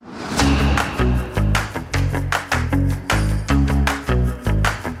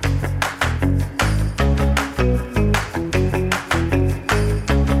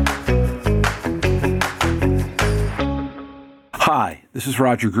This is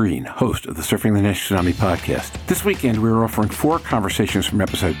Roger Green, host of the Surfing the NASH Tsunami podcast. This weekend, we're offering 4 conversations from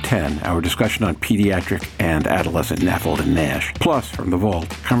episode 10, our discussion on pediatric and adolescent NAFLD and NASH. Plus, from the vault,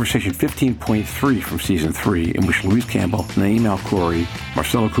 conversation 15.3 from season 3, in which Louise Campbell, Naeem Alkhouri,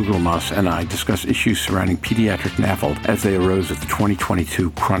 Marcelo Kugler-Mas, and I discuss issues surrounding pediatric NAFLD as they arose at the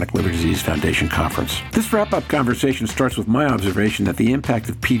 2022 Chronic Liver Disease Foundation Conference. This wrap-up conversation starts with my observation that the impact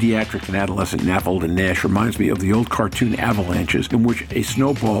of pediatric and adolescent NAFLD and NASH reminds me of the old cartoon avalanches in which a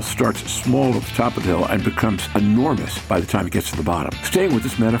snowball starts small at the top of the hill and becomes enormous by the time it gets to the bottom. Staying with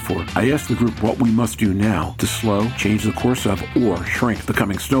this metaphor, I asked the group what we must do now to slow, change the course of, or shrink the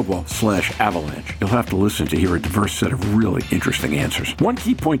coming snowball/avalanche. You'll have to listen to hear a diverse set of really interesting answers. One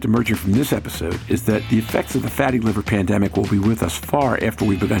key point emerging from this episode is that the effects of the fatty liver pandemic will be with us far after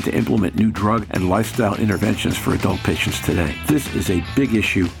we've begun to implement new drug and lifestyle interventions for adult patients today. This is a big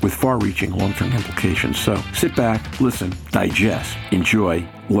issue with far-reaching long-term implications. So sit back, listen, digest, enjoy,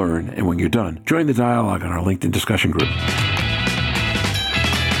 learn, and when you're done, join the dialogue on our LinkedIn discussion group.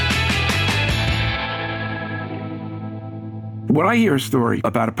 When I hear a story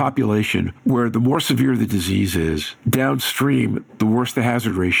about a population where the more severe the disease is, downstream, the worse the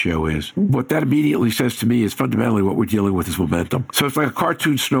hazard ratio is, what that immediately says to me is fundamentally what we're dealing with is momentum. So it's like a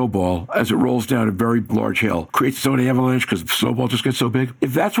cartoon snowball as it rolls down a very large hill, creates its own avalanche because the snowball just gets so big.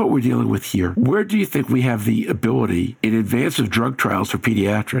 If that's what we're dealing with here, where do you think we have the ability in advance of drug trials for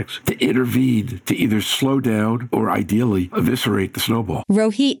pediatrics to intervene to either slow down or ideally eviscerate the snowball?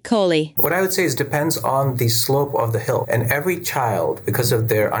 Rohit Kohli. What I would say is depends on the slope of the hill. And every child, because of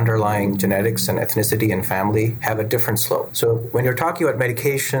their underlying genetics and ethnicity and family, have a different slope. So when you're talking about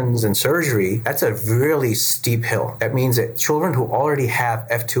medications and surgery, that's a really steep hill. That means that children who already have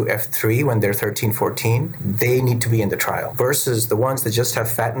F2, F3 when they're 13, 14, they need to be in the trial. Versus the ones that just have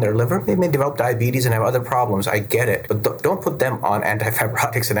fat in their liver, they may develop diabetes and have other problems. I get it. But don't put them on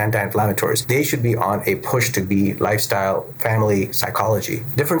antifibrotics and anti-inflammatories. They should be on a push to be lifestyle, family, psychology.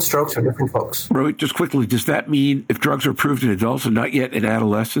 Different strokes for different folks. Rohit, just quickly, does that mean if drugs are approved in adults and not yet in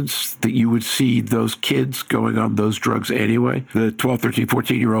adolescents, that you would see those kids going on those drugs anyway? The 12, 13,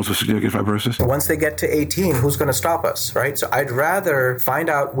 14-year-olds with significant fibrosis? Once they get to 18, who's going to stop us, right? So I'd rather find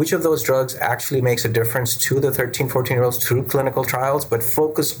out which of those drugs actually makes a difference to the 13, 14-year-olds through clinical trials, but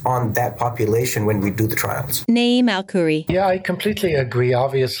focus on that population when we do the trials. Naeem Alkhouri. Yeah, I completely agree.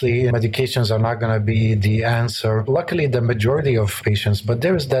 Obviously, medications are not going to be the answer. Luckily, the majority of patients, but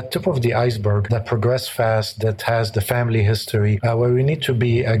there is that tip of the iceberg that progress fast, that has the family history, where we need to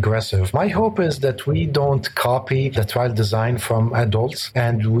be aggressive. My hope is that we don't copy the trial design from adults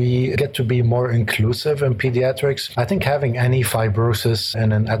and we get to be more inclusive in pediatrics. I think having any fibrosis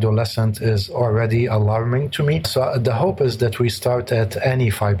in an adolescent is already alarming to me. So the hope is that we start at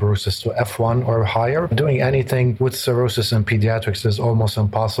any fibrosis, so F1 or higher. Doing anything with cirrhosis in pediatrics is almost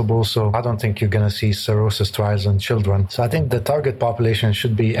impossible. So I don't think you're going to see cirrhosis trials in children. So I think the target population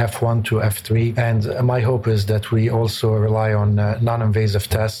should be F1 to F3. And my hope is that we also rely on non-invasive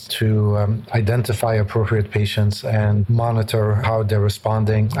tests to identify appropriate patients and monitor how they're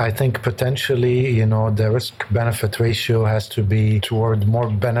responding. I think potentially, the risk-benefit ratio has to be toward more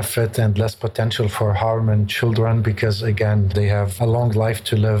benefit and less potential for harm in children because, again, they have a long life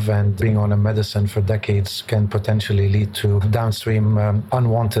to live and being on a medicine for decades can potentially lead to downstream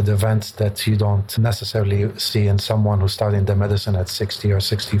unwanted events that you don't necessarily see in someone who's starting the medicine at 60 or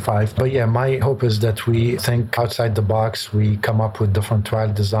 65. But yeah, my hope is that we think outside the box, we come up with different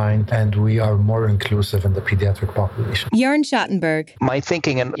trial design, and we are more inclusive in the pediatric population. Jörn Schattenberg. My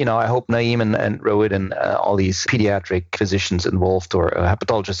thinking, and I hope Naeem and Rohit and all these pediatric physicians involved or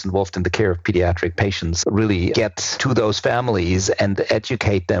hepatologists involved in the care of pediatric patients really get to those families and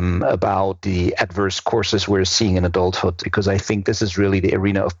educate them about the adverse courses we're seeing in adulthood, because I think this is really the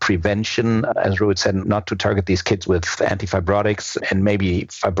arena of prevention, as Rohit said, not to target these kids with antifibrotics, and maybe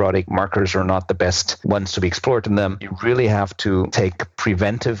fibrotic markers are not the best ones to be explored in them. You really have to take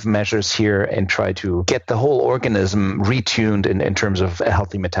preventive measures here and try to get the whole organism retuned in terms of a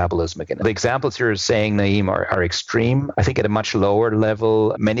healthy metabolism again. The examples you're saying, Naeem, are extreme. I think at a much lower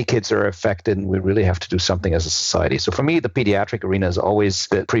level, many kids are affected, and we really have to do something as a society. So for me, the pediatric arena is always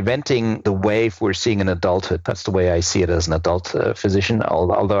preventing the wave we're seeing in adulthood. That's the way I see it as an adult physician,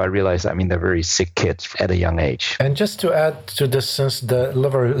 although I realize, they're very sick kids at a young age. And just to add to this, since the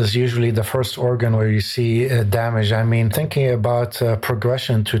liver is usually the first organ where you see damage, mean, thinking about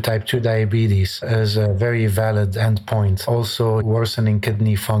progression to type 2 diabetes is a very valid endpoint. Also, worsening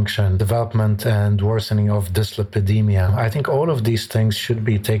kidney function, development and worsening of dyslipidemia. I think all of these things should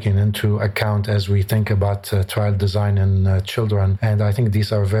be taken into account as we think about trial design in children. And I think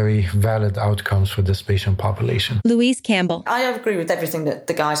these are very valid outcomes for this patient population. Louise Campbell. I agree with everything that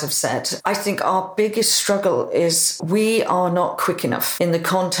the guys have said. I think our biggest struggle is we are not quick enough in the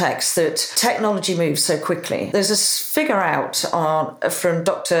context that technology moves so quickly. There's a figure out from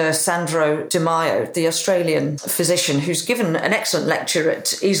Dr. Sandro Di Maio, the Australian physician, who's given an excellent lecture at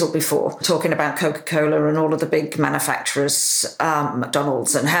EASL before, talking about Coca-Cola and all of the big manufacturers,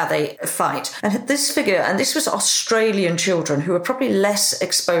 McDonald's, and how they fight. And this figure, and this was Australian children who are probably less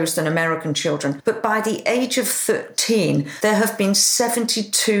exposed than American children, but by the age of 13, there have been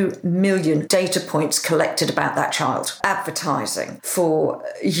 72 million data points collected about that child. Advertising for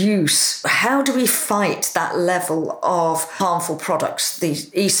use. How do we fight that level of harmful products, the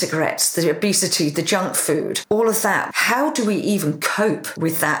e-cigarettes, the obesity, the junk food, all of that? How do we even cope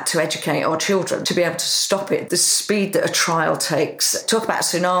with that to educate our children to be able to stop it? The speed that a trial takes. Talk about a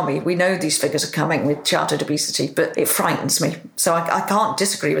tsunami. We know these figures are coming with childhood obesity, but it frightens me. So I can't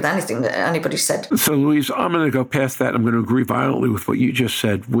disagree with anything that anybody said. So, Louise, I'm going to go past that. I'm going to agree violently with what you just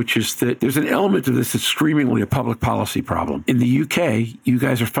said, which is that there's an element of this that's screamingly a public policy problem. In the UK, you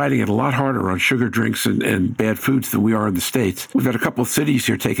guys are fighting it a lot harder on sugar drinks and bad foods than we are in the States. We've had a couple of cities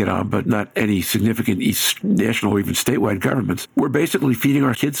here take it on, but not any significant national or even statewide governments. We're basically feeding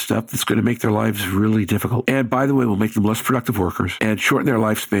our kids stuff that's going to make their lives really difficult. And by the way, will make them less productive workers and shorten their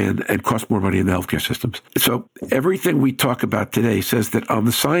lifespan and cost more money in the healthcare systems. So everything we talk about today says that on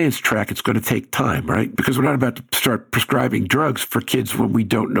the science track, it's going to take time, right? Because we're not about to start prescribing drugs for kids when we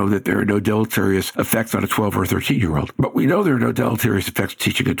don't know that there are no deleterious effects on a 12 or 13-year-old. But we know there are no deleterious effects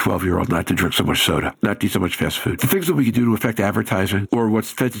teaching a 12-year-old not to drink so much soda, not to eat so much fast food. The things that we can do to affect advertising or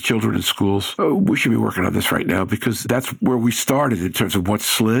what's fed to children in schools, we should be working on this right now because that's where we started in terms of what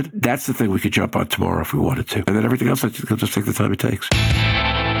slid. That's the thing we could jump on tomorrow if we wanted to. And then everything else, I think will just take the time it takes.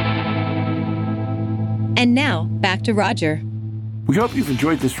 And now, back to Roger. We hope you've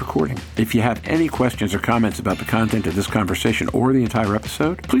enjoyed this recording. If you have any questions or comments about the content of this conversation or the entire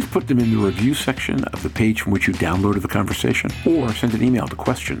episode, please put them in the review section of the page from which you downloaded the conversation, or send an email to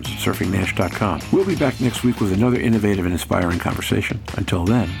questions@surfingnash.com. We'll be back next week with another innovative and inspiring conversation. Until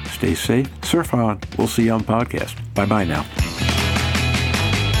then, stay safe, surf on. We'll see you on the podcast. Bye-bye now.